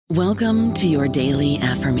Welcome to your daily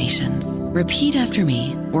affirmations. Repeat after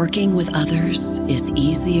me. Working with others is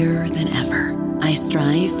easier than ever. I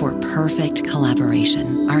strive for perfect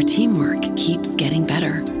collaboration. Our teamwork keeps getting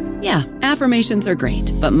better. Yeah, affirmations are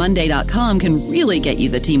great, but Monday.com can really get you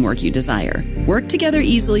the teamwork you desire. Work together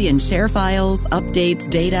easily and share files, updates,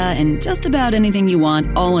 data, and just about anything you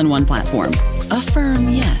want all in one platform. Affirm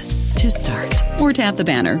yes to start, or tap the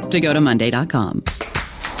banner to go to Monday.com.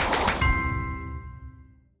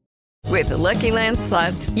 With the Lucky Land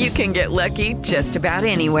Slots, you can get lucky just about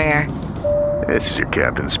anywhere. This is your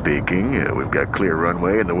captain speaking. We've got clear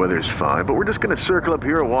runway and the weather's fine, but we're just going to circle up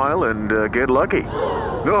here a while and get lucky.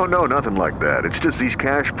 No, nothing like that. It's just these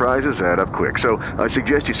cash prizes add up quick. So I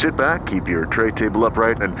suggest you sit back, keep your tray table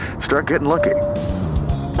upright, and start getting lucky.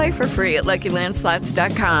 Play for free at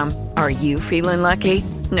LuckyLandSlots.com. Are you feeling lucky?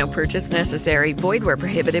 No purchase necessary. Void where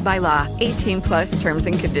prohibited by law. 18+ terms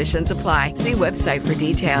and conditions apply. See website for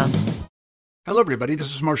details. Hello, everybody.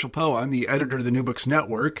 This is Marshall Poe. I'm the editor of the New Books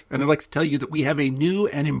Network, and I'd like to tell you that we have a new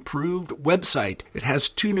and improved website. It has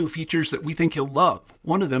 2 new features that we think you'll love.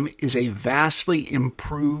 One of them is a vastly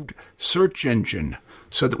improved search engine,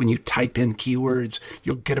 so that when you type in keywords,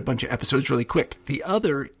 you'll get a bunch of episodes really quick. The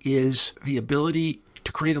other is the ability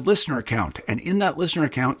to create a listener account. And in that listener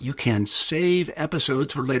account, you can save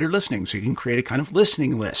episodes for later listening. So you can create a kind of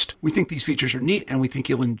listening list. We think these features are neat and we think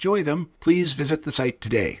you'll enjoy them. Please visit the site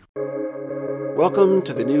today. Welcome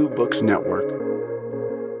to the New Books Network.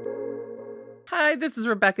 Hi, this is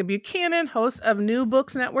Rebecca Buchanan, host of New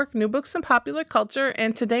Books Network, New Books and Popular Culture.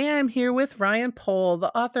 And today I'm here with Ryan Pohl,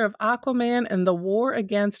 the author of Aquaman and the War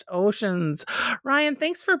Against Oceans. Ryan,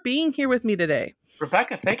 thanks for being here with me today.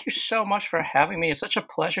 Rebecca, thank you so much for having me. It's such a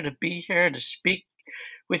pleasure to be here to speak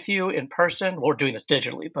with you in person. We're doing this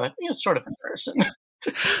digitally, but sort of in person.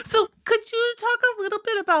 So could you talk a little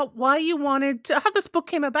bit about why you wanted to, how this book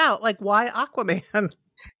came about? Like, why Aquaman?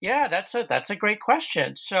 Yeah, that's a great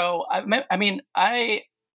question. So, I have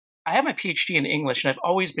my PhD in English, and I've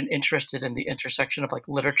always been interested in the intersection of like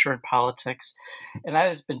literature and politics. And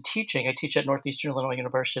I've been teaching. I teach at Northeastern Illinois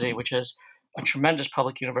University, which is a tremendous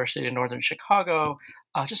public university in northern Chicago,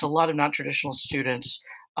 just a lot of non-traditional students.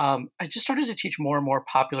 I just started to teach more and more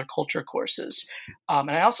popular culture courses.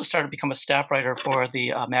 And I also started to become a staff writer for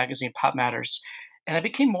the magazine Pop Matters. And I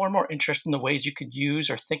became more and more interested in the ways you could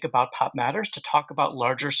use or think about Pop Matters to talk about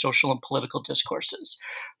larger social and political discourses,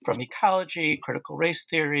 from ecology, critical race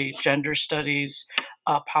theory, gender studies,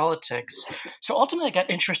 politics. So ultimately, I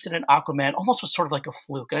got interested in Aquaman almost was sort of like a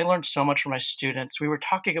fluke. And I learned so much from my students. We were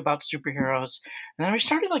talking about superheroes, and then we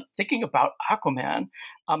started like thinking about Aquaman.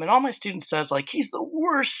 And all my students says like, he's the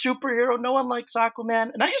worst superhero. No one likes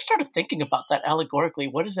Aquaman. And I just started thinking about that allegorically.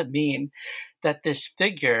 What does it mean that this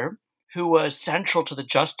figure who was central to the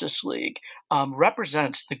Justice League,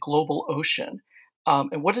 represents the global ocean?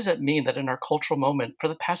 And what does it mean that in our cultural moment for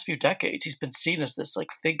the past few decades, he's been seen as this like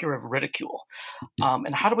figure of ridicule?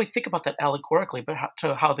 And how do we think about that allegorically, but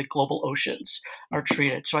how the global oceans are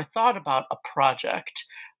treated? So I thought about a project.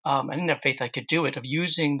 I didn't have faith I could do it, of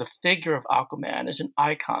using the figure of Aquaman as an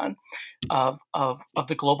icon of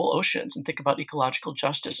the global oceans, and think about ecological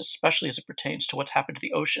justice, especially as it pertains to what's happened to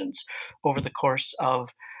the oceans over the course of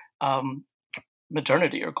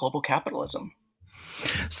modernity or global capitalism.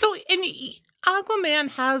 So Aquaman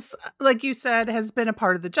has, like you said, has been a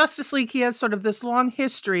part of the Justice League. He has sort of this long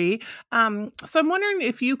history. So I'm wondering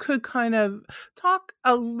if you could kind of talk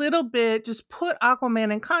a little bit, just put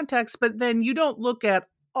Aquaman in context, but then you don't look at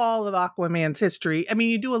all of Aquaman's history. I mean,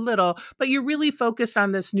 you do a little, but you're really focused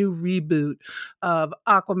on this new reboot of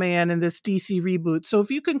Aquaman and this DC reboot. So if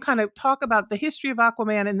you can kind of talk about the history of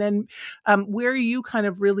Aquaman and then where you kind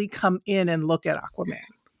of really come in and look at Aquaman.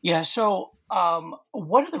 Yeah, so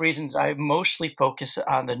one of the reasons I mostly focus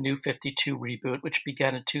on the New 52 reboot, which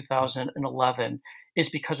began in 2011, is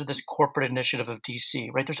because of this corporate initiative of DC,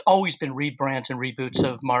 right? There's always been rebrands and reboots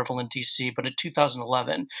of Marvel and DC, but in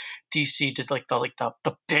 2011, DC did like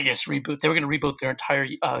the biggest reboot. They were going to reboot their entire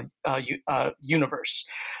universe.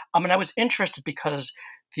 And I was interested because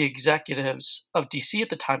the executives of DC at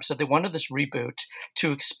the time said they wanted this reboot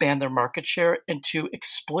to expand their market share and to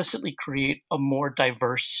explicitly create a more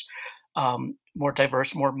diverse,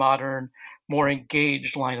 more modern, more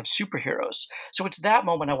engaged line of superheroes. So it's that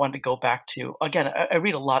moment I wanted to go back to. Again, I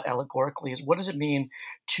read a lot allegorically, is what does it mean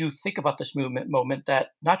to think about this moment that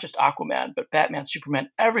not just Aquaman, but Batman, Superman,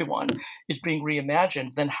 everyone is being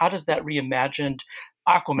reimagined. Then how does that reimagined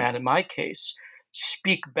Aquaman, in my case,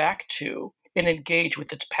 speak back to and engage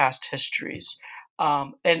with its past histories?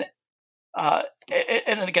 And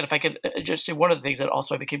And again, if I could just say one of the things that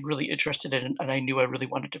also I became really interested in, and I knew I really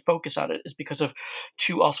wanted to focus on it, is because of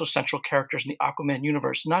two also central characters in the Aquaman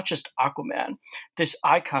universe. Not just Aquaman, this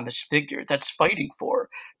icon, this figure that's fighting for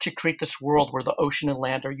to create this world where the ocean and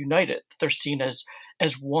land are united. They're seen as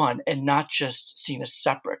one and not just seen as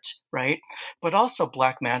separate, right? But also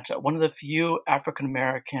Black Manta, one of the few African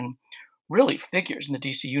American really figures in the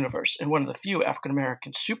DC universe and one of the few African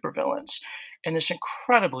American supervillains and this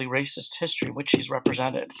incredibly racist history in which he's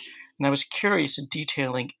represented. And I was curious in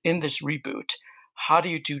detailing in this reboot, how do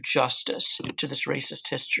you do justice to this racist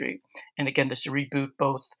history? And again, this reboot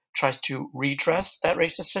both tries to redress that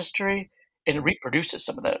racist history and it reproduces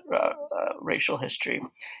some of that racial history.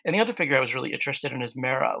 And the other figure I was really interested in is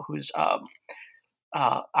Mera, who's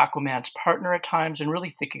Aquaman's partner at times, and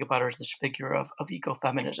really thinking about her as this figure of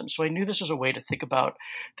ecofeminism. So I knew this was a way to think about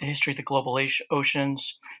the history of the global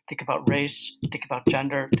oceans, think about race, think about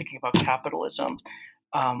gender, thinking about capitalism.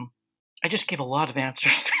 I just gave a lot of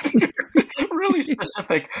answers, really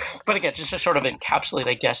specific. But again, just to sort of encapsulate,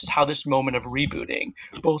 I guess, is how this moment of rebooting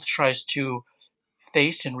both tries to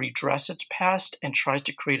face and redress its past and tries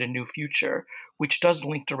to create a new future, which does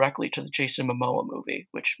link directly to the Jason Momoa movie,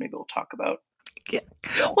 which maybe we'll talk about. Yeah.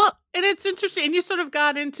 Well, and it's interesting. And you sort of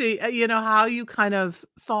got into, how you kind of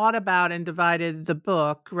thought about and divided the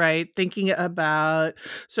book, right? Thinking about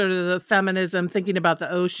sort of the feminism, thinking about the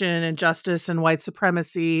ocean and justice and white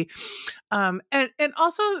supremacy. And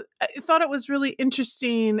also I thought it was really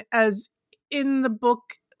interesting as in the book,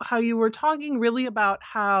 how you were talking really about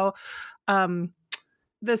how,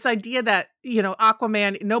 this idea that,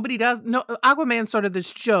 Aquaman's sort of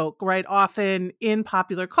this joke, right? Often in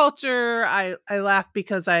popular culture, I laugh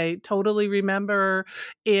because I totally remember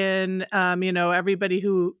in, everybody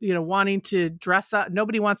who, wanting to dress up,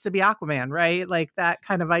 nobody wants to be Aquaman, right? Like that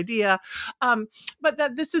kind of idea. But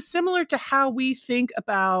that this is similar to how we think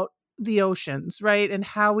about the oceans, right? And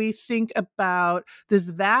how we think about this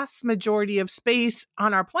vast majority of space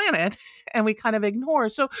on our planet and we kind of ignore.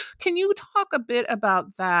 So can you talk a bit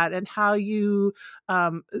about that and how you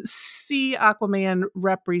see Aquaman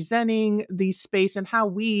representing the space and how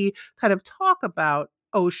we kind of talk about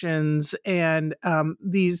oceans and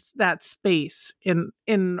that space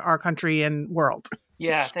in our country and world?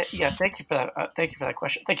 Yeah, thank you for that. Thank you for that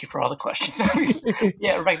question. Thank you for all the questions.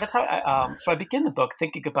 Yeah, right. That's how. So I begin the book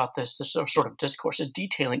thinking about this sort of discourse and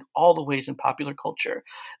detailing all the ways in popular culture,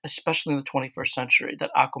 especially in the 21st century, that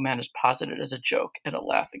Aquaman is posited as a joke and a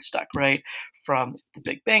laughingstock. Right, from The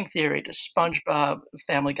Big Bang Theory to SpongeBob,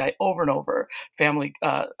 Family Guy, over and over.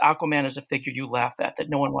 Aquaman is a figure you laugh at that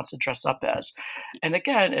no one wants to dress up as. And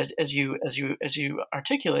again, as you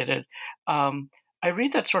articulated. I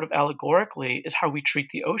read that sort of allegorically is how we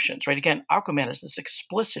treat the oceans, right? Again, Aquaman is this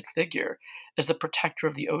explicit figure as the protector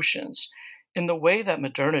of the oceans in the way that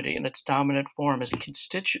modernity in its dominant form is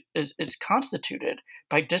constituted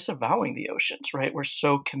by disavowing the oceans, right? We're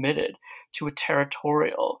so committed to a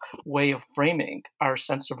territorial way of framing our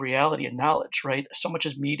sense of reality and knowledge, right? So much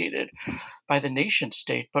is mediated by the nation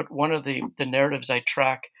state. But one of the narratives I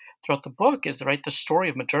track throughout the book is, right, the story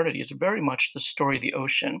of modernity is very much the story of the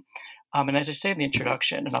ocean. And as I say in the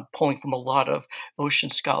introduction, and I'm pulling from a lot of ocean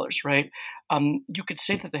scholars, right? You could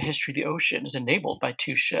say that the history of the ocean is enabled by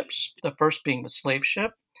two ships. The first being the slave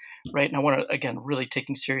ship, right? And I want to, again, really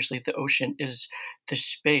taking seriously the ocean is the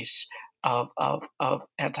space of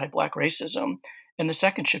anti-Black racism. And the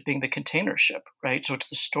second ship being the container ship, right? So it's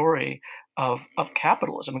the story of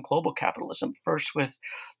capitalism and global capitalism, first with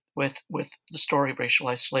the story of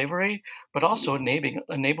racialized slavery, but also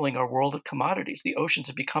enabling our world of commodities. The oceans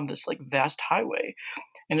have become this like vast highway.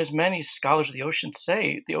 And as many scholars of the ocean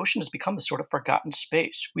say, the ocean has become this sort of forgotten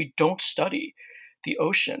space. We don't study the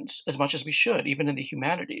oceans as much as we should, even in the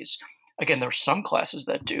humanities. Again, there are some classes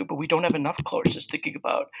that do, but we don't have enough courses thinking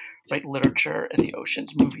about, right, literature and the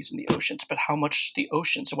oceans, movies in the oceans, but how much the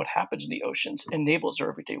oceans and what happens in the oceans enables our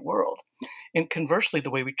everyday world. And conversely,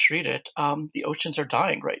 the way we treat it, the oceans are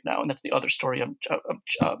dying right now. And that's the other story I'm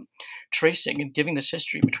tracing and giving this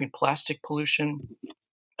history between plastic pollution,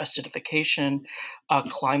 acidification,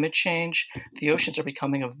 climate change. The oceans are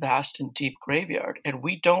becoming a vast and deep graveyard, and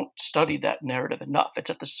we don't study that narrative enough. It's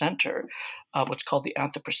at the center of what's called the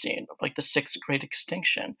Anthropocene, of like the sixth great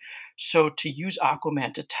extinction. So to use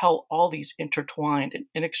Aquaman to tell all these intertwined and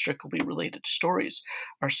inextricably related stories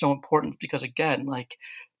are so important because, again, like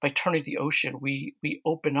by turning to the ocean, we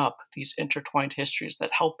open up these intertwined histories that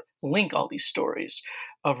help link all these stories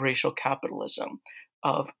of racial capitalism,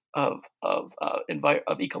 of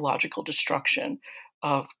ecological destruction,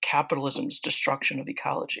 of capitalism's destruction of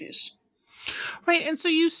ecologies. Right. And so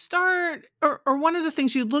you start, or one of the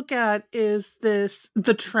things you look at is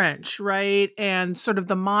the trench, right? And sort of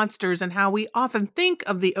the monsters and how we often think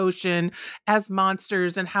of the ocean as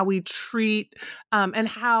monsters and how we treat, and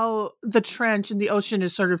how the trench and the ocean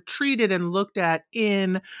is sort of treated and looked at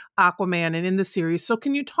in Aquaman and in the series. So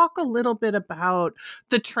can you talk a little bit about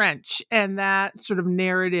the trench and that sort of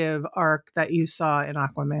narrative arc that you saw in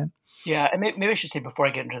Aquaman? Yeah, and maybe I should say before I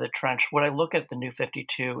get into the trench, what I look at the New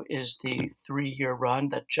 52 is the 3-year run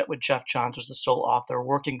that with Jeff Johns was the sole author,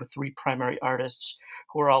 working with 3 primary artists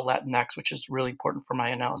who are all Latinx, which is really important for my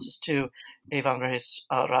analysis too. Eva Andres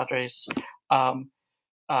Radres, um,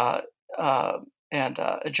 uh, and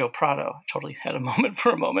Joe Prado. I totally had a moment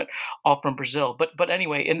for a moment, all from Brazil. But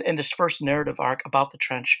anyway, in this first narrative arc about the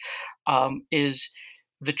trench, is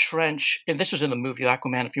the trench, and this was in the movie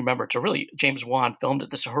Aquaman, if you remember. It's a really James Wan filmed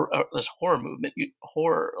it. This horror movement,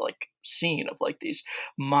 horror like scene of like these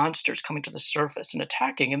monsters coming to the surface and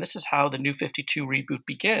attacking. And this is how the New 52 reboot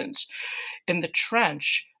begins. In the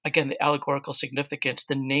trench, again, the allegorical significance,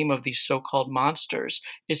 the name of these so-called monsters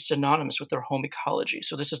is synonymous with their home ecology.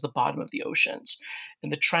 So this is the bottom of the oceans.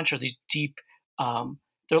 In the trench are these deep,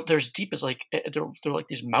 they're as deep as like they're like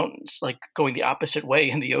these mountains, like going the opposite way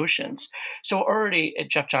in the oceans. So already,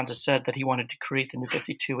 Jeff Johns has said that he wanted to create the New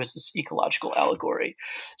 52 as this ecological allegory.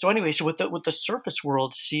 So anyway, so what the surface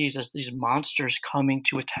world sees as these monsters coming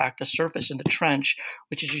to attack the surface in the trench,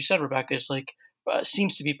 which, as you said, Rebecca, is like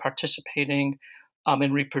seems to be participating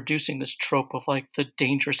and reproducing this trope of like the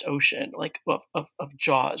dangerous ocean, like of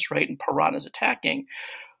Jaws, right, and piranhas attacking.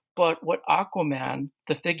 But what Aquaman,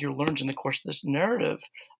 the figure, learns in the course of this narrative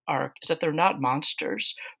arc is that they're not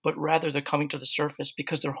monsters, but rather they're coming to the surface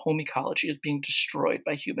because their home ecology is being destroyed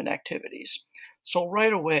by human activities. So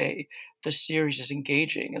right away, the series is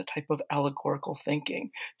engaging in a type of allegorical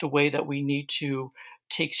thinking, the way that we need to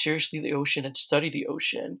take seriously the ocean and study the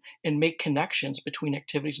ocean and make connections between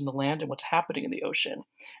activities in the land and what's happening in the ocean.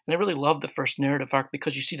 And I really love the first narrative arc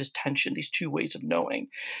because you see this tension, these two ways of knowing.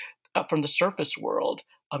 From the surface world,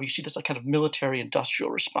 you see this like kind of military industrial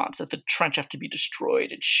response that the trench have to be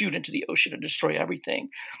destroyed and shoot into the ocean and destroy everything.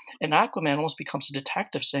 And Aquaman almost becomes a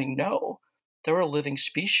detective saying, no, they're a living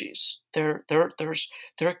species. They're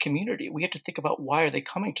a community. We have to think about why are they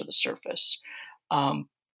coming to the surface. And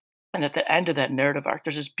at the end of that narrative arc,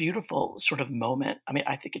 there's this beautiful sort of moment. I mean,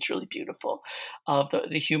 I think it's really beautiful of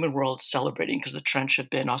the human world celebrating because the trench had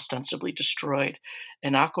been ostensibly destroyed.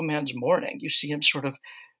 And Aquaman's mourning, you see him sort of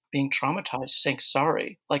being traumatized, saying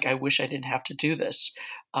sorry, like I wish I didn't have to do this.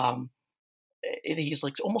 He's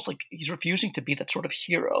like almost like he's refusing to be that sort of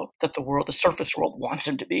hero that the surface world wants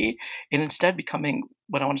him to be, and instead becoming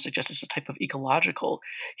what I want to suggest is a type of ecological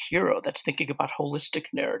hero that's thinking about holistic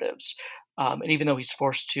narratives. And even though he's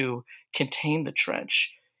forced to contain the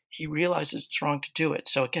trench, he realizes it's wrong to do it.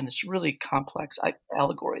 So again, this really complex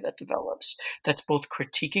allegory that develops that's both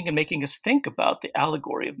critiquing and making us think about the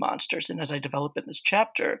allegory of monsters. And as I develop in this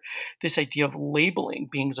chapter, this idea of labeling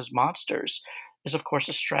beings as monsters is, of course,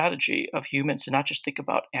 a strategy of humans to not just think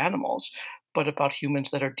about animals, but about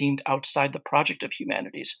humans that are deemed outside the project of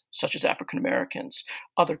humanities, such as African Americans,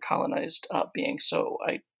 other colonized beings. So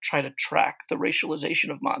I try to track the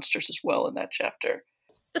racialization of monsters as well in that chapter.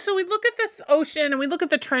 So we look at this ocean and we look at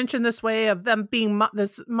the trench in this way of them being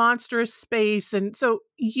this monstrous space. And so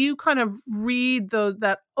you kind of read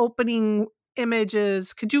that opening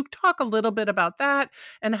images. Could you talk a little bit about that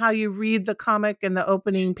and how you read the comic and the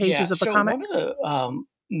opening pages of the comic? One of the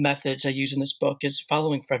methods I use in this book is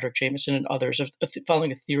following Fredric Jameson and others,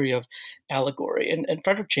 following a theory of allegory. And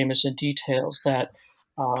Fredric Jameson details that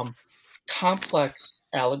complex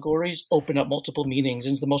allegories open up multiple meanings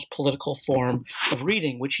into the most political form of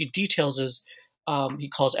reading, which he details as he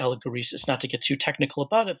calls allegoresis, not to get too technical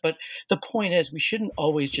about it. But the point is, we shouldn't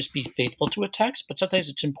always just be faithful to a text, but sometimes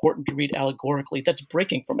it's important to read allegorically that's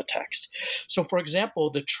breaking from a text. So, for example,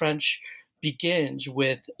 the trench begins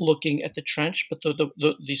with looking at the trench, but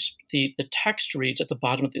the text reads at the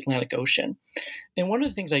bottom of the Atlantic Ocean. And one of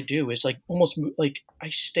the things I do is I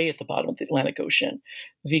stay at the bottom of the Atlantic Ocean.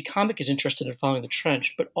 The comic is interested in following the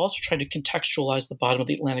trench, but also trying to contextualize the bottom of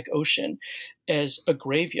the Atlantic Ocean as a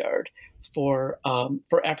graveyard for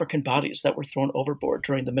African bodies that were thrown overboard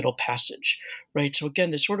during the Middle Passage, right? So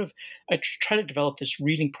again, I try to develop this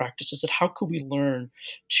reading practices that how could we learn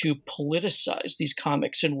to politicize these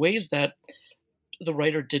comics in ways that the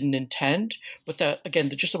writer didn't intend, but that, again,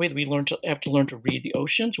 just the way that we have to learn to read the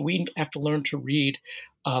oceans, we have to learn to read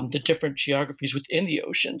the different geographies within the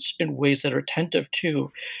oceans in ways that are attentive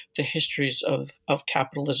to the histories of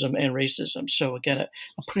capitalism and racism. So again,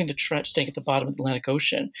 I'm putting the staying at the bottom of the Atlantic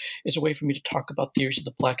Ocean is a way for me to talk about theories of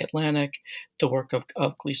the Black Atlantic, the work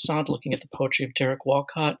of Glissant, looking at the poetry of Derek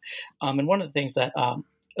Walcott. And one of the things that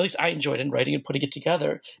at least I enjoyed in writing and putting it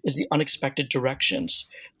together, is the unexpected directions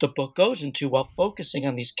the book goes into while focusing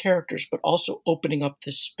on these characters, but also opening up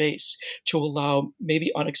this space to allow maybe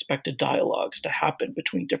unexpected dialogues to happen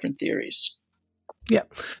between different theories. Yeah.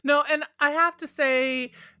 No, and I have to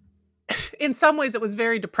say, in some ways it was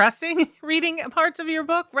very depressing reading parts of your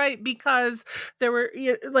book, right? Because there were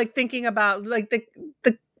like thinking about like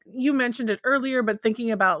the you mentioned it earlier, but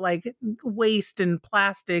thinking about like waste and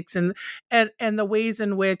plastics and the ways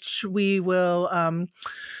in which we will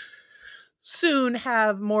soon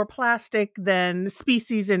have more plastic than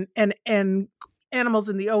species and animals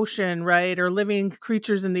in the ocean, right? Or living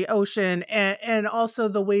creatures in the ocean, and also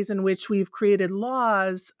the ways in which we've created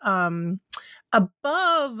laws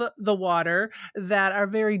above the water that are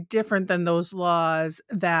very different than those laws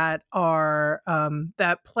that are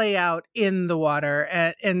that play out in the water,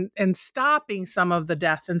 and stopping some of the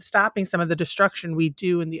death and stopping some of the destruction we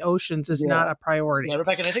do in the oceans is not a priority. Yeah,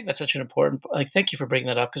 Rebecca, and I think that's such an important, like, thank you for bringing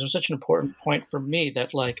that up, because it was such an important point for me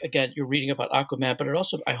that, like, again, you're reading about Aquaman, but it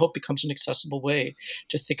also, I hope, becomes an accessible way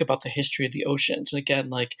to think about the history of the oceans. And again,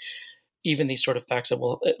 like, even these sort of facts that,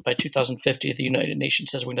 well, by 2050, the United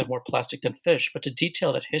Nations says we're going to have more plastic than fish, but to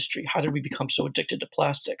detail that history, how did we become so addicted to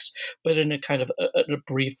plastics, but in a kind of a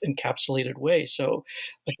brief, encapsulated way. So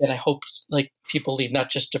again, I hope like people leave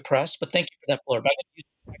not just depressed, but thank you for that blurb.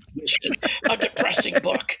 A depressing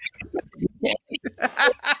book. Yeah.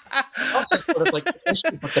 Also sort of like a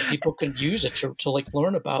history book that people can use it to like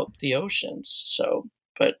learn about the oceans. So,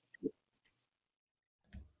 but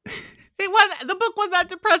the book was not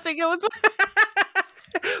depressing. It was,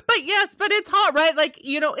 but yes, but it's hard, right? Like,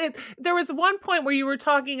 there was one point where you were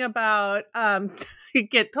talking about,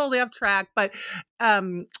 get totally off track, but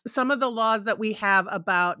some of the laws that we have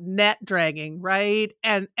about net dragging, right?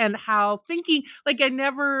 And how thinking, like,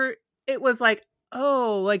 it was like,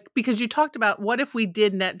 oh, like, because you talked about what if we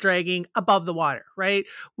did net dragging above the water, right?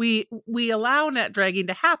 We allow net dragging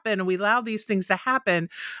to happen and we allow these things to happen.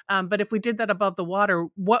 But if we did that above the water,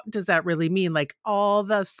 what does that really mean? Like all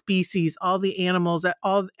the species, all the animals,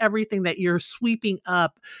 everything that you're sweeping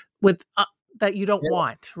up with that you don't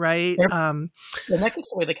want, right? And that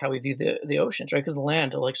gets away like how we view the oceans, right? Because the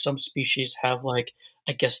land, like some species have like,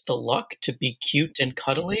 I guess, the luck to be cute and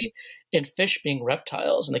cuddly, and fish being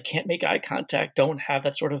reptiles and they can't make eye contact, don't have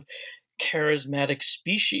that sort of charismatic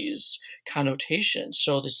species connotation.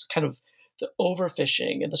 So this kind of the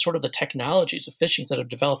overfishing and the sort of the technologies of fishing that have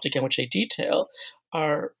developed, again, which they detail,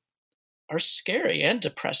 are scary and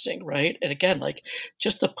depressing, right? And again, like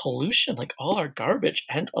just the pollution, like all our garbage,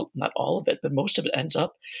 and not all of it, but most of it ends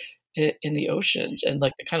up in the oceans, and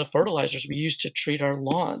like the kind of fertilizers we use to treat our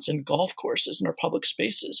lawns and golf courses and our public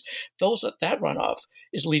spaces, that runoff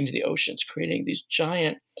is leading to the oceans, creating these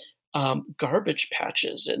giant garbage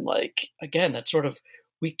patches. And like, again, that sort of,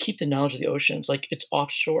 we keep the knowledge of the oceans like it's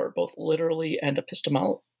offshore, both literally and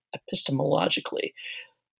epistemologically.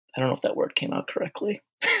 I don't know if that word came out correctly.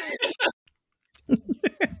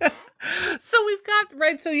 So we've got,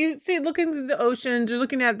 right, so you see, looking through the oceans, you're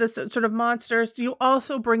looking at this sort of monsters. You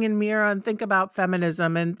also bring in Mira and think about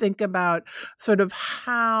feminism and think about sort of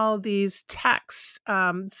how these texts,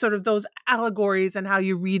 sort of those allegories and how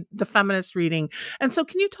you read the feminist reading. And so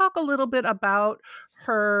can you talk a little bit about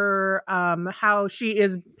her, how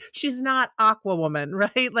she's not Aquawoman,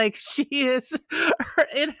 right? Like she is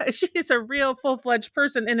a real full-fledged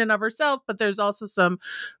person in and of herself, but there's also some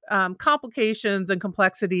complications and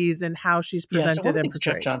complexities in how she's presented so one of the and things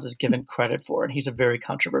portrayed. Geoff Johns is given credit for, and he's a very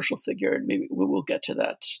controversial figure, and maybe we'll get to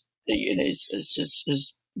that,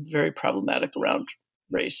 is very problematic around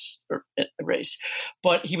race.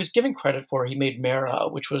 But he was given credit for, he made Mera,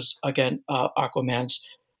 which was, again, Aquaman's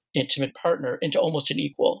intimate partner, into almost an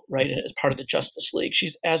equal, right? And as part of the Justice League,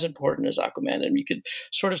 she's as important as Aquaman, and you could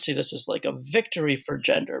sort of see this as like a victory for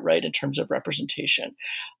gender, right, in terms of representation.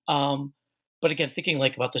 But again, thinking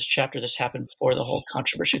like about this chapter, this happened before the whole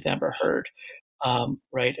controversy with Amber Heard,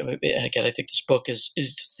 right? And again, I think this book is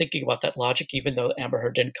thinking about that logic, even though Amber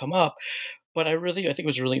Heard didn't come up. But I think it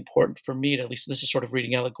was really important for me to, at least this is sort of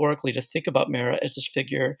reading allegorically, to think about Mera as this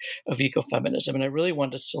figure of ecofeminism. And I really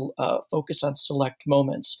wanted to focus on select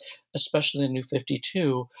moments, especially in New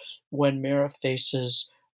 52, when Mera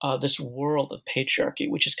faces this world of patriarchy,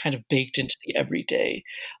 which is kind of baked into the everyday.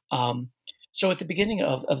 So at the beginning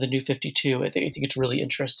of the New 52, I think it's really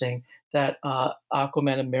interesting that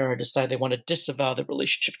Aquaman and Mera decide they want to disavow their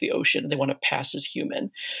relationship to the ocean and they want to pass as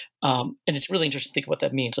human. And it's really interesting to think what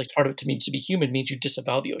that means. Like part of it to means to be human means you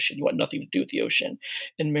disavow the ocean. You want nothing to do with the ocean.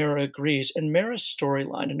 And Mera agrees. And Mera's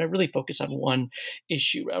storyline, and I really focus on one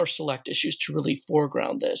issue or select issues to really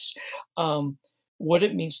foreground this. Um, what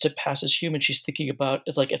it means to pass as human, she's thinking about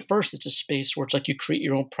is like at first it's a space where it's like you create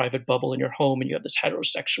your own private bubble in your home and you have this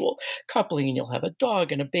heterosexual coupling and you'll have a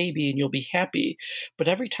dog and a baby and you'll be happy. But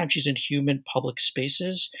every time she's in human public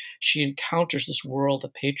spaces, she encounters this world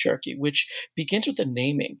of patriarchy, which begins with the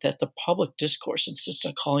naming that the public discourse insists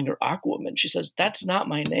on calling her Aquaman. She says, that's not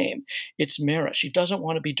my name. It's Mera. She doesn't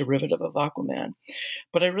want to be derivative of Aquaman.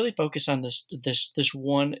 But I really focus on this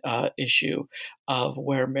one issue of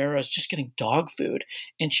where Mera is just getting dog food,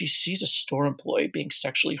 and she sees a store employee being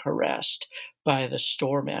sexually harassed by the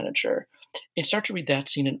store manager. And start to read that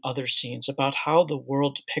scene and other scenes about how the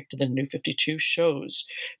world depicted in the New 52 shows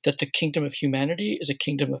that the kingdom of humanity is a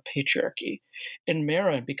kingdom of patriarchy. And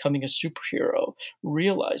Mera, in becoming a superhero,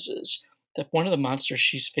 realizes that one of the monsters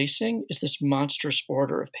she's facing is this monstrous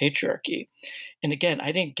order of patriarchy. And again,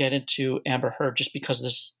 I didn't get into Amber Heard just because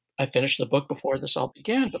this I finished the book before this all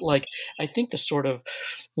began, but like I think this sort of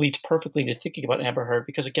leads perfectly into thinking about Amber Heard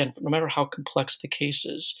because again, no matter how complex the case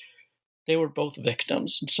is, they were both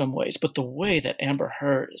victims in some ways, but the way that Amber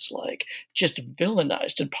Heard is like just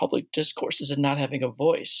villainized in public discourses and not having a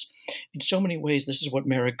voice, in so many ways, this is what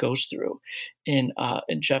Mera goes through in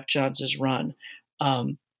Jeff Johns' run.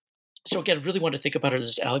 So again, I really want to think about it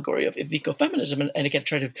as this allegory of ecofeminism, and again,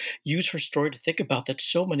 try to use her story to think about that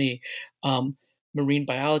so many marine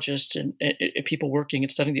biologists and people working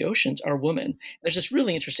and studying the oceans are women. There's this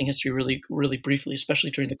really interesting history, really, really briefly,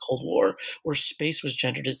 especially during the Cold War, where space was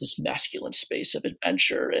gendered as this masculine space of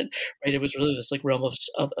adventure, and right, it was really this like realm of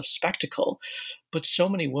spectacle. But so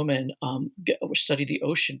many women study the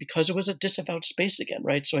ocean because it was a disavowed space again,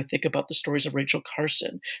 right? So I think about the stories of Rachel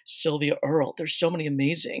Carson, Sylvia Earle. There's so many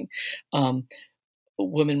amazing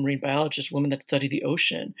women marine biologists, women that study the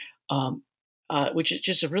ocean. Which is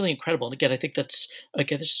just really incredible. And again, I think that's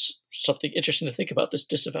this something interesting to think about. This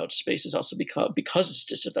disavowed space has also become, because it's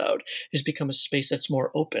disavowed, has become a space that's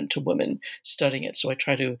more open to women studying it. So I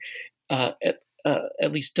try to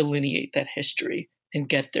at least delineate that history and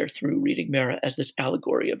get there through reading Mera as this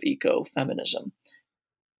allegory of ecofeminism.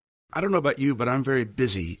 I don't know about you, but I'm very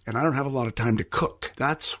busy and I don't have a lot of time to cook.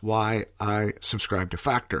 That's why I subscribe to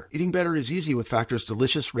Factor. Eating better is easy with Factor's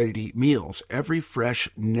delicious, ready-to-eat meals. Every fresh,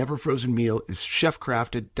 never frozen meal is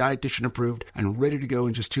chef-crafted, dietitian approved, and ready to go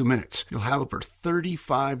in just 2 minutes. You'll have over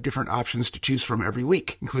 35 different options to choose from every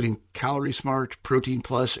week, including Calorie Smart, Protein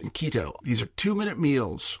Plus, and Keto. These are 2-minute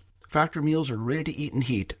meals. Factor meals are ready to eat and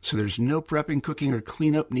heat, so there's no prepping, cooking, or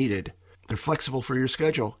cleanup needed. They're flexible for your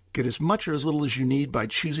schedule. Get as much or as little as you need by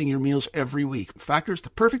choosing your meals every week. Factor is the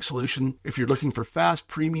perfect solution if you're looking for fast,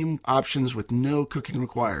 premium options with no cooking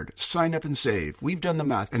required. Sign up and save. We've done the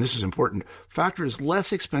math, and this is important. Factor is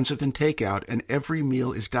less expensive than takeout, and every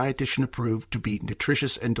meal is dietitian approved to be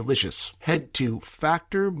nutritious and delicious. Head to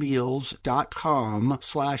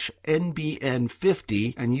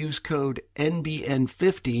factormeals.com/NBN50 and use code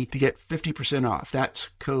NBN50 to get 50% off. That's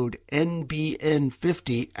code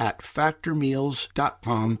NBN50 at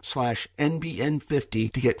factormeals.com/NBN50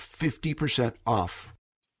 to get 50% off.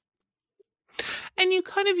 And you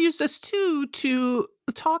kind of use this too to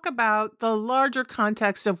talk about the larger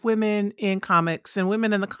context of women in comics and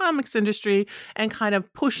women in the comics industry and kind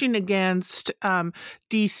of pushing against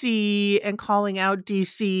DC and calling out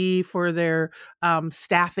DC for their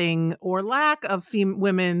staffing or lack of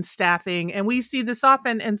women staffing. And we see this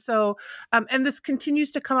often. And so, and this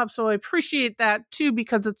continues to come up. So I appreciate that too,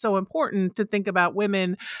 because it's so important to think about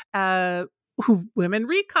women women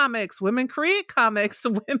read comics, women create comics,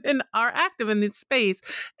 women are active in this space,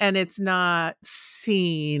 and it's not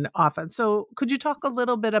seen often. So could you talk a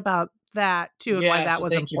little bit about that too, and why that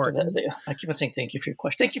was important? I keep on saying thank you for your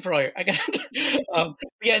question. Thank you for all your. I got.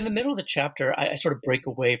 In the middle of the chapter, I sort of break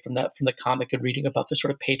away from the comic and reading about the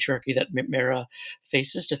sort of patriarchy that Mera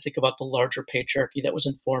faces to think about the larger patriarchy that was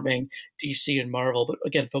informing DC and Marvel. But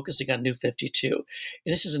again, focusing on New 52, and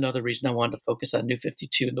this is another reason I wanted to focus on New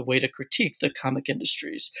 52 and the way to critique the comic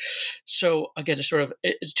industries. So again,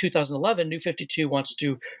 it's 2011. New 52 wants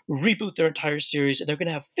to reboot their entire series, and they're going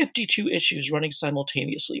to have 52 issues running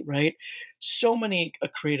simultaneously, right? So many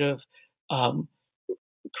creative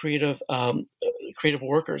creative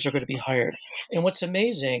workers are going to be hired. And what's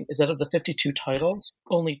amazing is that of the 52 titles,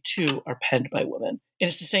 only 2 are penned by women. And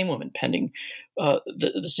it's the same woman penning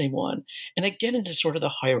the same one. And I get into sort of the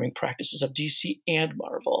hiring practices of DC and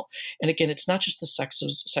Marvel. And again, it's not just the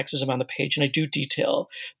sexism on the page. And I do detail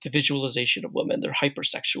the visualization of women, their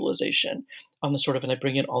hypersexualization on the sort of, and I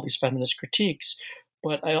bring in all these feminist critiques.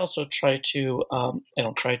 But I also try to, I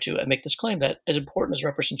make this claim that as important as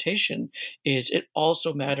representation is, it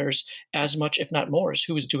also matters as much, if not more, as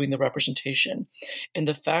who is doing the representation. And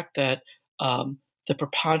the fact that the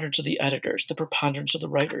preponderance of the editors, the preponderance of the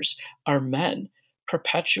writers are men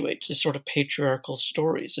perpetuates this sort of patriarchal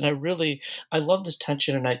stories. And I love this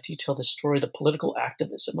tension, and I detail this story, the political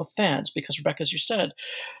activism of fans, because Rebecca, as you said,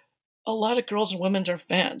 a lot of girls and women are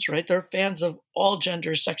fans, right? They're fans of all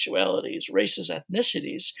genders, sexualities, races,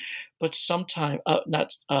 ethnicities, but sometimes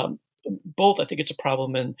not both. I think it's a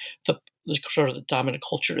problem in the sort of the dominant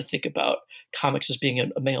culture to think about comics as being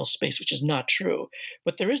a male space, which is not true.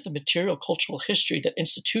 But there is the material cultural history that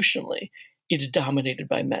institutionally it's dominated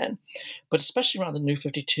by men. But especially around the New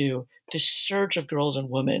 52, this surge of girls and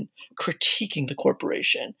women critiquing the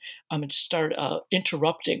corporation and start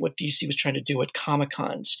interrupting what DC was trying to do at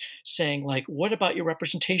Comic-Cons, saying, like, what about your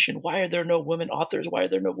representation? Why are there no women authors? Why are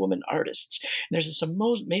there no women artists? And there's this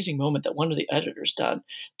amazing moment that one of the editors, Don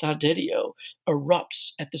Didio,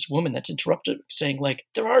 erupts at this woman that's interrupted, saying, like,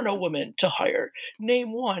 there are no women to hire.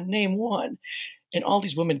 Name one, name one. And all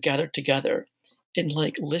these women gathered together and,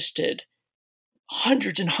 like, listed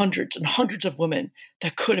hundreds and hundreds and hundreds of women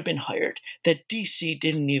that could have been hired that DC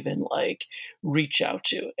didn't even like reach out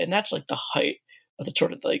to. And that's like the height of the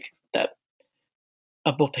sort of like that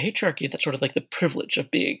of both patriarchy, that's sort of like the privilege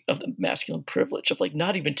of being, of the masculine privilege of like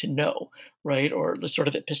not even to know, right? Or the sort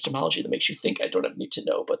of epistemology that makes you think I don't need to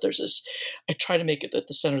know. But there's this, I try to make it at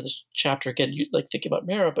the center of this chapter, again, you like think about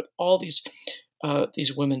Mara, but all these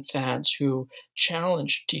women fans who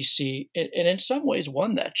challenged DC and in some ways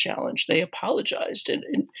won that challenge. They apologized and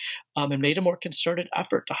made a more concerted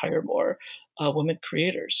effort to hire more women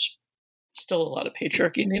creators. Still a lot of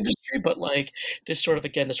patriarchy in the industry, but like this sort of,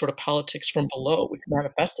 again, this sort of politics from below, which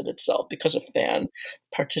manifested itself because of fan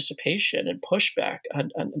participation and pushback on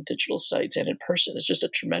digital sites and in person. It's just a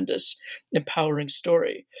tremendous, empowering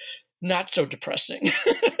story. Not so depressing.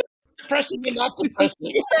 Depressing and not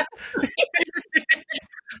depressing.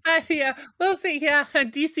 Yeah, we'll see. Yeah,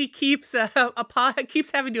 DC keeps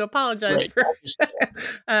having to apologize Right.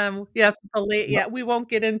 for. Yes, we won't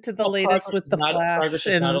get into the latest with the Flash. Progress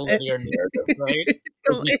is not a linear narrative, right?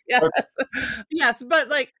 Yes, but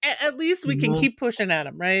like at least we can keep pushing at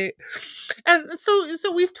them, right? And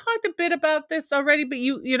so we've talked a bit about this already, but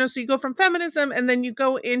so you go from feminism and then you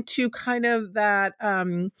go into kind of that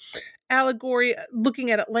allegory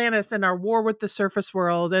looking at Atlantis and our war with the surface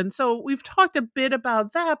world. And so we've talked a bit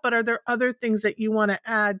about that, but are there other things that you want to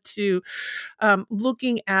add to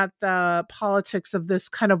looking at the politics of this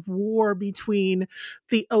kind of war between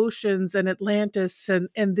the oceans and Atlantis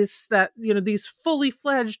and these fully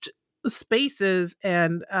fledged spaces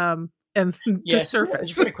and the surface?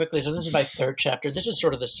 Just very quickly. So this is my third chapter. This is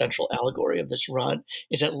sort of the central allegory of this run,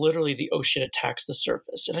 is that literally the ocean attacks the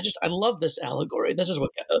surface. And I love this allegory. This is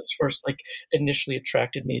what first like initially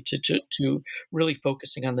attracted me to really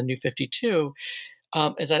focusing on the New 52.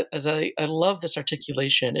 As I love this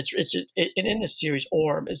articulation. It's in this series,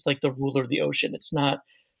 Orm is like the ruler of the ocean. It's not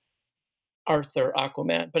Arthur,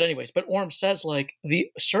 Aquaman. But anyways, Orm says like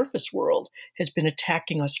the surface world has been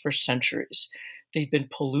attacking us for centuries. They've been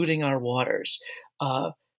polluting our waters.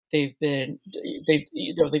 They've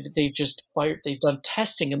just fired. They've done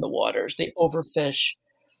testing in the waters. They overfish.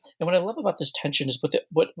 And what I love about this tension is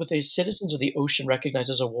what the citizens of the ocean recognize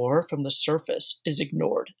as a war from the surface is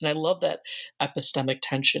ignored. And I love that epistemic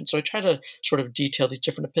tension. So I try to sort of detail these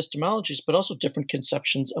different epistemologies, but also different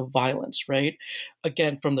conceptions of violence, right?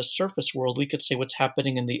 Again, from the surface world, we could say what's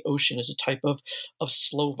happening in the ocean is a type of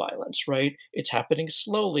slow violence, right? It's happening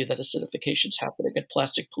slowly, that acidification is happening and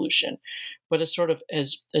plastic pollution. But as sort of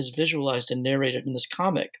as visualized and narrated in this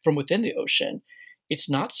comic from within the ocean, it's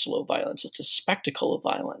not slow violence. It's a spectacle of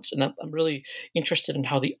violence. And I'm really interested in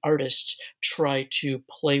how the artists try to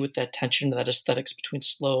play with that tension, that aesthetics between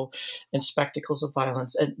slow and spectacles of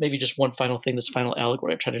violence. And maybe just one final thing, this final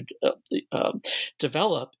allegory I'm trying to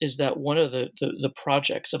develop is that one of the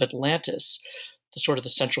projects of Atlantis, the sort of the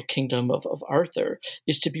central kingdom of Arthur,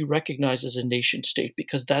 is to be recognized as a nation state,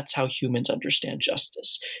 because that's how humans understand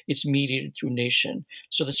justice. It's mediated through nation.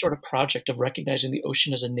 So the sort of project of recognizing the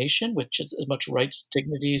ocean as a nation, which has as much rights,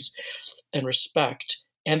 dignities, and respect,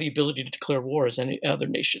 and the ability to declare war as any other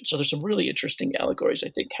nation. So there's some really interesting allegories, I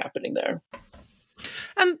think, happening there.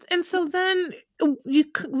 And so then you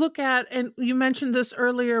look at, and you mentioned this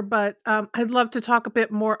earlier, but I'd love to talk a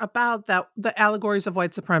bit more about that, the allegories of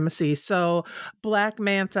white supremacy. So Black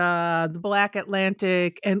Manta, the Black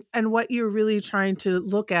Atlantic, and what you're really trying to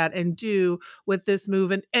look at and do with this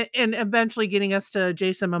move, and eventually getting us to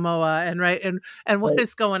Jason Momoa, and right, and what Right.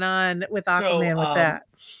 is going on with So Aquaman with that.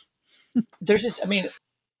 there's this. I mean,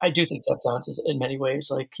 I do think Jeff Johns is in many ways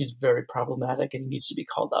like he's very problematic and he needs to be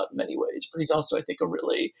called out in many ways. But he's also, I think, a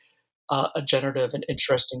really a generative and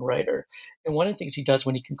interesting writer. And one of the things he does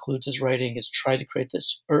when he concludes his writing is try to create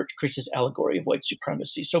this, or creates this allegory of white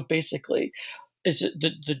supremacy. So basically, is it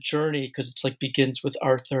the journey, because it's like begins with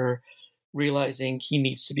Arthur realizing he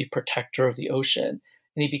needs to be protector of the ocean.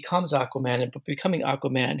 And he becomes Aquaman, and by becoming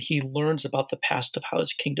Aquaman, he learns about the past of how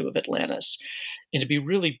his kingdom of Atlantis. And to be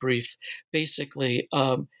really brief, basically,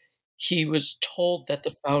 he was told that the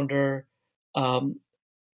founder, um,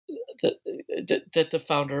 that the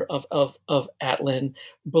founder of Atlan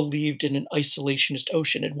believed in an isolationist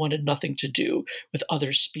ocean and wanted nothing to do with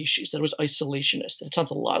other species. That it was isolationist. It sounds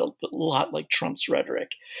a lot like Trump's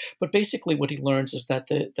rhetoric. But basically, what he learns is that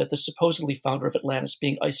the supposedly founder of Atlantis,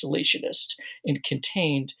 being isolationist and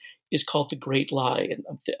contained, is called the Great Lie. And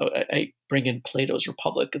I bring in Plato's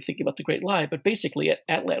Republic and thinking about the Great Lie. But basically,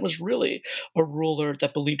 Atlan was really a ruler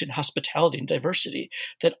that believed in hospitality and diversity,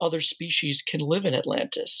 that other species can live in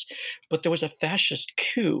Atlantis. But there was a fascist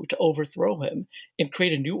coup to overthrow him and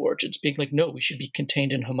create a new origins, being like, no, we should be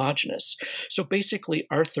contained and homogenous. So basically,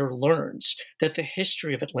 Arthur learns that the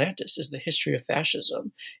history of Atlantis is the history of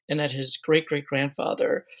fascism, and that his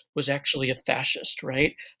great-great-grandfather was actually a fascist,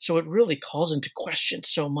 right? So it really calls into question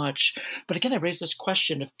so much. But again, I raise this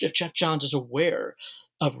question, if Jeff Johns is aware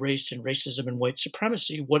of race and racism and white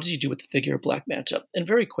supremacy, what does he do with the figure of Black Manta? And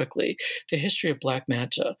very quickly, the history of Black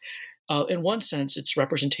Manta, in one sense, it's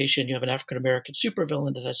representation. You have an African-American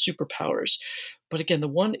supervillain that has superpowers. But again, the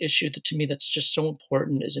one issue that to me that's just so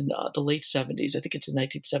important is in the late 70s. I think it's in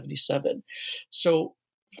 1977. So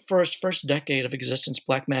for his first decade of existence,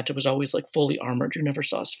 Black Manta was always like fully armored. You never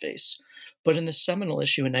saw his face. But in the seminal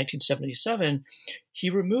issue in 1977, he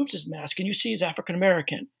removes his mask and you see he's African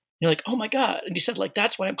American. You're like, oh my God. And he said, like,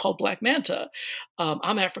 that's why I'm called Black Manta.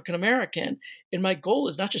 I'm African American. And my goal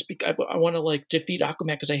is not just because I want to like defeat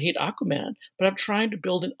Aquaman because I hate Aquaman, but I'm trying to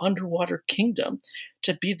build an underwater kingdom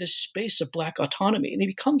to be this space of Black autonomy. And he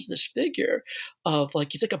becomes this figure of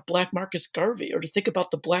like, he's like a Black Marcus Garvey, or to think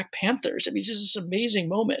about the Black Panthers. I mean, it's just this amazing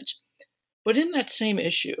moment. But in that same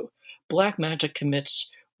issue, Black Manta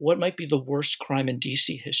commits what might be the worst crime in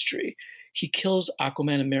DC history. He kills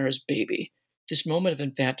Aquaman and Mara's baby. This moment of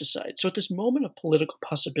infanticide. So at this moment of political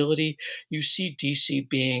possibility, you see DC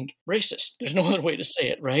being racist. There's no other way to say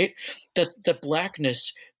it, right? That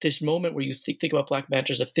blackness, this moment where you think about Black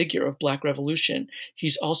Manta as a figure of Black revolution,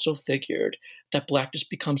 he's also figured that blackness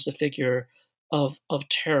becomes the figure of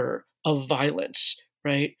terror, of violence,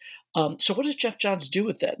 right? So what does Jeff Johns do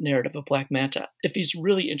with that narrative of Black Manta? If he's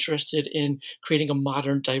really interested in creating a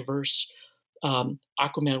modern, diverse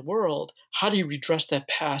Aquaman world, how do you redress that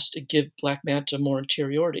past and give Black Manta more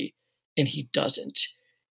interiority? And he doesn't.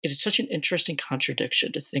 It is such an interesting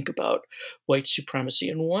contradiction to think about white supremacy.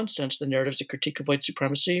 In one sense, the narrative is a critique of white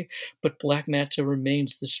supremacy, but Black Manta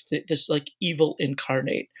remains this like evil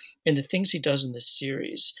incarnate. And the things he does in this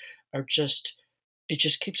series are just, it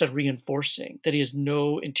just keeps on reinforcing that he has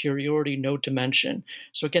no interiority, no dimension.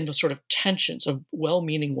 So again, the sort of tensions of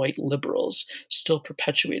well-meaning white liberals still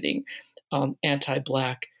perpetuating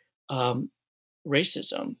anti-Black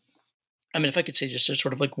racism. I mean, if I could say just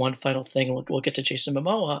sort of like one final thing, and we'll get to Jason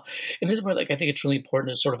Momoa. And this is where like I think it's really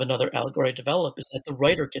important, as sort of another allegory I develop, is that the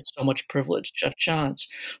writer gets so much privilege, Jeff Johns.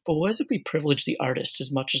 But what if we privilege the artist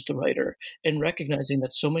as much as the writer, and recognizing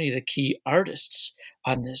that so many of the key artists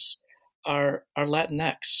on this are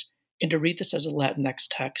Latinx? And to read this as a Latinx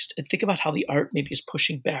text and think about how the art maybe is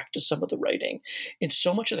pushing back to some of the writing. And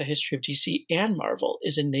so much of the history of DC and Marvel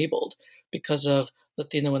is enabled because of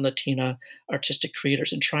Latino and Latina artistic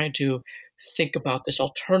creators, and trying to think about this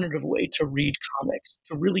alternative way to read comics,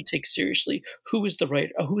 to really take seriously who is the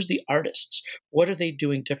writer, who's the artists, what are they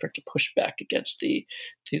doing different to push back against the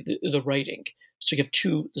writing. So you have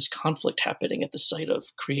this conflict happening at the site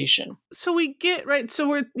of creation. So we get, right.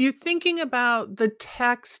 So you're thinking about the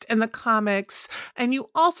text and the comics, and you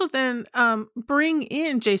also then bring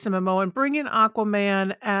in Jason Momoa and bring in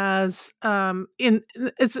Aquaman as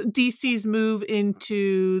DC's move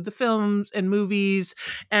into the films and movies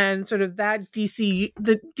and sort of that the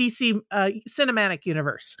DC cinematic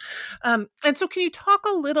universe. And so can you talk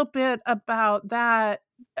a little bit about that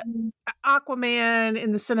Aquaman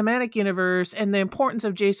in the cinematic universe and the importance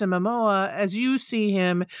of Jason Momoa as you see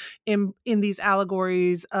him in these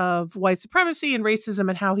allegories of white supremacy and racism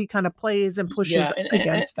and how he kind of plays and pushes Yeah, and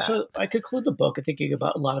against that. so I conclude the book thinking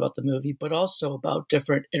about a lot about the movie, but also about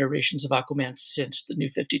different iterations of Aquaman since the New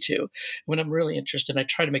 52. When I'm really interested, I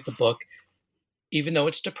try to make the book, even though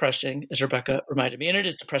it's depressing, as Rebecca reminded me, and it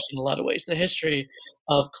is depressing in a lot of ways. The history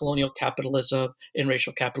of colonial capitalism and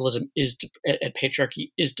racial capitalism and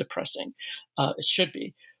patriarchy is depressing. It should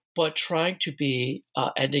be, but trying to be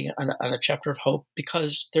ending on a chapter of hope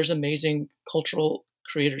because there's amazing cultural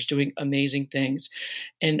creators doing amazing things,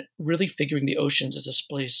 and really figuring the oceans as a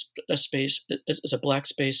space, as a black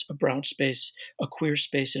space, a brown space, a queer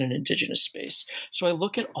space, and an indigenous space. So I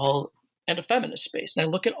look at all and a feminist space. And I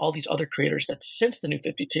look at all these other creators that since the New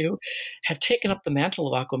 52 have taken up the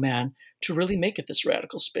mantle of Aquaman to really make it this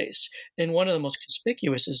radical space. And one of the most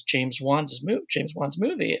conspicuous is James Wan's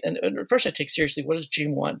movie. And at first I take seriously, what does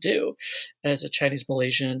James Wan do as a Chinese,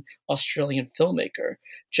 Malaysian, Australian filmmaker?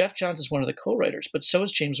 Jeff Johns is one of the co-writers, but so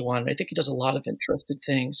is James Wan. And I think he does a lot of interesting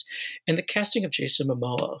things. And the casting of Jason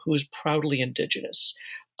Momoa, who is proudly indigenous.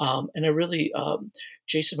 And I really,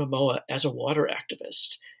 Jason Momoa as a water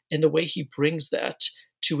activist, and the way he brings that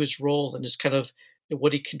to his role and his kind of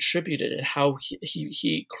what he contributed and how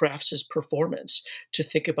he crafts his performance to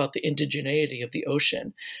think about the indigeneity of the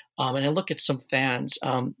ocean. And I look at some fans.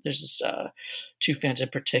 There's this, two fans in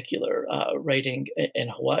particular writing in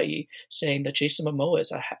Hawaii saying that Jason Momoa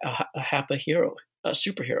is a HAPA hero, a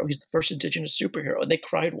superhero. He's the first indigenous superhero. And they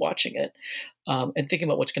cried watching it and thinking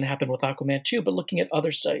about what's going to happen with Aquaman too, but looking at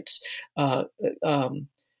other sites. The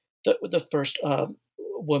first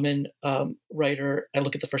woman writer. I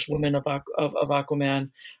look at the first woman of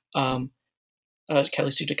Aquaman,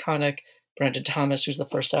 Kelly Sue DeConnick, Brandon Thomas, who's the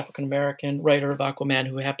first African American writer of Aquaman,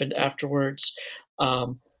 who happened afterwards.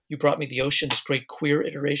 You Brought Me the Ocean, this great queer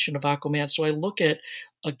iteration of Aquaman. So I look at,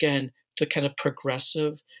 again, the kind of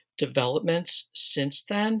progressive developments since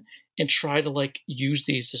then and try to use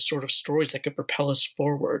these as sort of stories that could propel us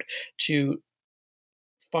forward to,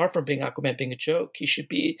 far from being Aquaman being a joke, he should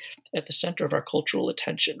be at the center of our cultural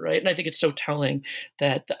attention, right? And I think it's so telling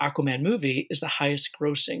that the Aquaman movie is the highest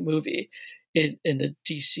grossing movie in the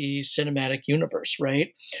DC cinematic universe,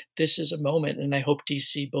 right? This is a moment, and I hope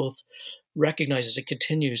DC both recognizes and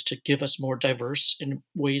continues to give us more diverse in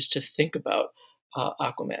ways to think about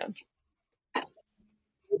Aquaman.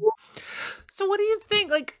 So what do you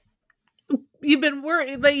think? You've been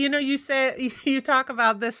worried, you said you talk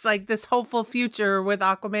about this this hopeful future with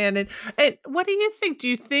Aquaman, and what do you think? Do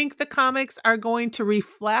you think the comics are going to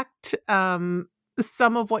reflect some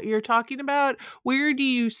of what you're talking about? Where do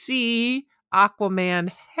you see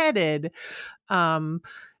Aquaman headed? And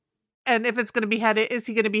if it's going to be headed, is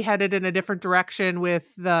he going to be headed in a different direction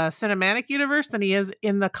with the cinematic universe than he is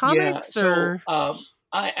in the comics? Yeah, so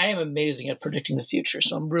I am amazing at predicting the future,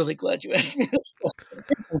 so I'm really glad you asked me this question.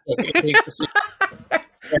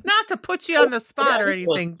 Not to put you on the spot or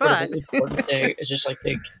anything, but the important thing is just, I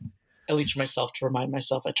think, at least for myself, to remind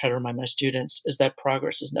myself, I try to remind my students, is that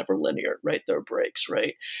progress is never linear, right? There are breaks,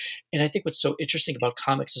 right? And I think what's so interesting about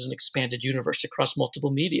comics as an expanded universe across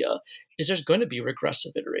multiple media is there's going to be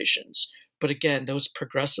regressive iterations. But again, those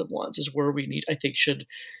progressive ones is where we need, I think, should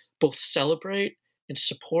both celebrate and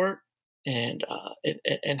support and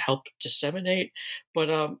help disseminate.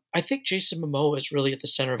 But I think Jason Momoa is really at the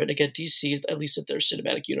center of it. Again, DC, at least at their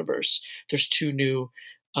cinematic universe, there's two new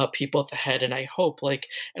people at the head. And I hope, and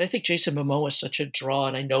I think Jason Momoa is such a draw,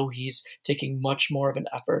 and I know he's taking much more of an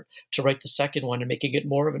effort to write the second one and making it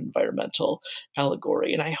more of an environmental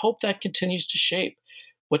allegory. And I hope that continues to shape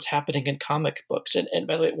what's happening in comic books. And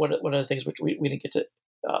by the way, one of the things which we didn't get to,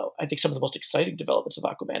 I think some of the most exciting developments of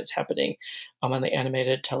Aquaman is happening on the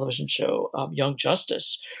animated television show Young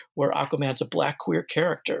Justice, where Aquaman's a black queer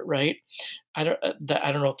character, right? I don't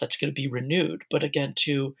know if that's going to be renewed, but again,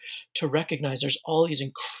 to recognize there's all these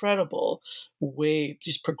incredible waves,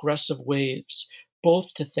 these progressive waves, both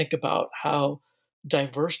to think about how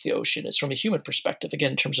diverse the ocean is from a human perspective,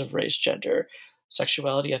 again, in terms of race, gender,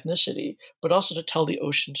 sexuality, ethnicity, but also to tell the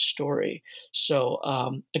ocean story.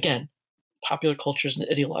 So again, popular culture is an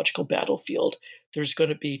ideological battlefield. There's going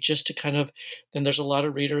to be then there's a lot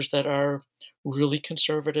of readers that are really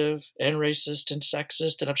conservative and racist and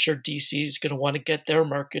sexist, and I'm sure DC is going to want to get their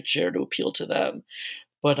market share to appeal to them.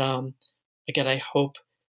 But again, I hope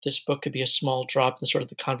this book could be a small drop in sort of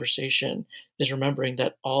the conversation, is remembering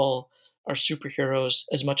that all our superheroes,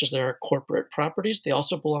 as much as they're corporate properties, they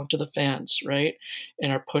also belong to the fans, right?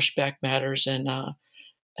 And our pushback matters. And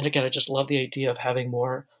again, I just love the idea of having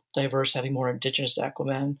more diverse, having more indigenous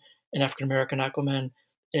Aquaman and African American Aquaman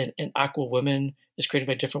and Aqua Women is created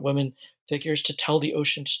by different women figures to tell the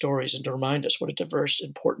ocean stories and to remind us what a diverse,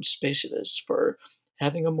 important space it is for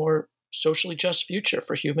having a more socially just future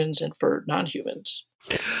for humans and for non-humans.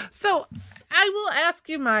 So I will ask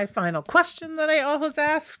you my final question that I always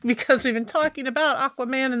ask, because we've been talking about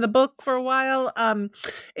Aquaman in the book for a while.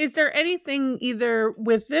 Is there anything either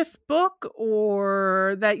with this book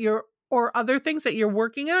or other things that you're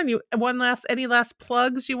working on? Any last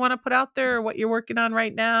plugs you want to put out there, or what you're working on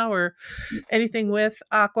right now, or anything with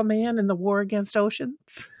Aquaman and the war against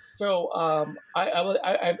oceans? So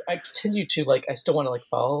I continue to I still want to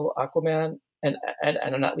follow Aquaman, and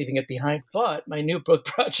I'm not leaving it behind. But my new book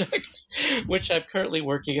project, which I'm currently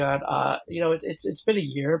working on, it's been a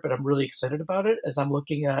year, but I'm really excited about it as I'm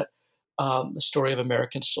looking at the story of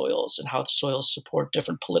American soils and how the soils support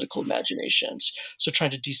different political imaginations. So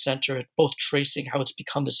trying to decenter it, both tracing how it's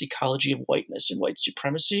become this ecology of whiteness and white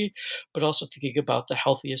supremacy, but also thinking about the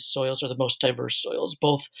healthiest soils or the most diverse soils,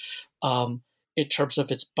 both in terms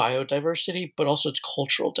of its biodiversity, but also its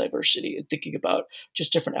cultural diversity, and thinking about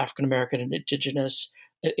just different African American and Indigenous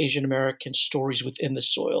and Asian American stories within the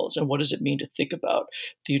soils. And what does it mean to think about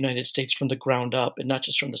the United States from the ground up, and not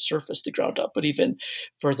just from the surface, the ground up, but even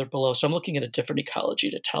further below. So I'm looking at a different ecology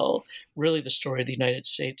to tell really the story of the United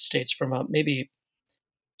States from a maybe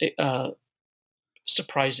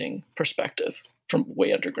surprising perspective from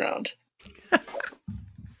way underground.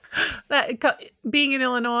 Being in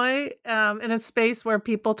Illinois, in a space where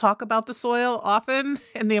people talk about the soil often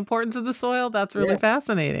and the importance of the soil, that's really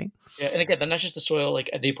fascinating. Yeah, and again, not just the soil,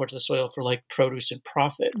 the importance of the soil for produce and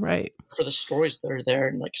profit, right? For the stories that are there,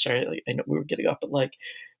 and I know we were getting off, but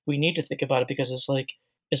we need to think about it because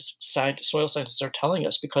it's soil scientists are telling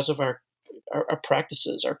us, because of our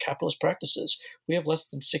practices, our capitalist practices, we have less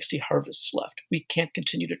than 60 harvests left. We can't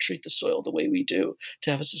continue to treat the soil the way we do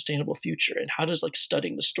to have a sustainable future. And how does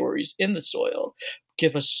studying the stories in the soil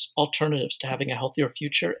give us alternatives to having a healthier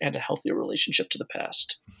future and a healthier relationship to the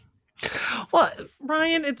past? Well,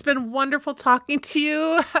 Ryan, it's been wonderful talking to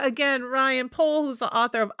you. Again, Ryan Pohl, who's the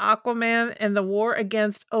author of Aquaman and the War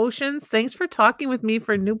Against Oceans. Thanks for talking with me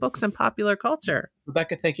for New Books in Popular Culture.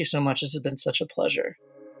 Rebecca, thank you so much. This has been such a pleasure.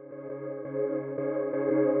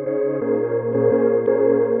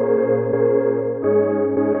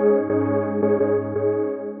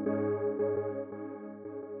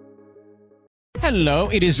 Hello,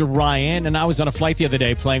 it is Ryan, and I was on a flight the other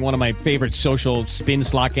day playing one of my favorite social spin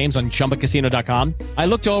slot games on ChumbaCasino.com. I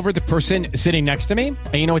looked over at the person sitting next to me,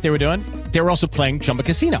 and you know what they were doing? They were also playing Chumba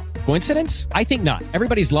Casino. Coincidence? I think not.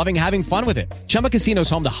 Everybody's loving having fun with it. Chumba Casino is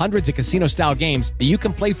home to hundreds of casino-style games that you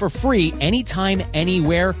can play for free anytime,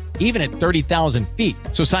 anywhere, even at 30,000 feet.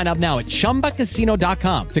 So sign up now at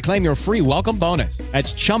ChumbaCasino.com to claim your free welcome bonus.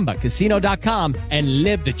 That's ChumbaCasino.com and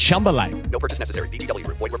live the Chumba life. No purchase necessary. VGW.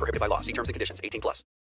 Void where prohibited by law. See terms and conditions. 18+.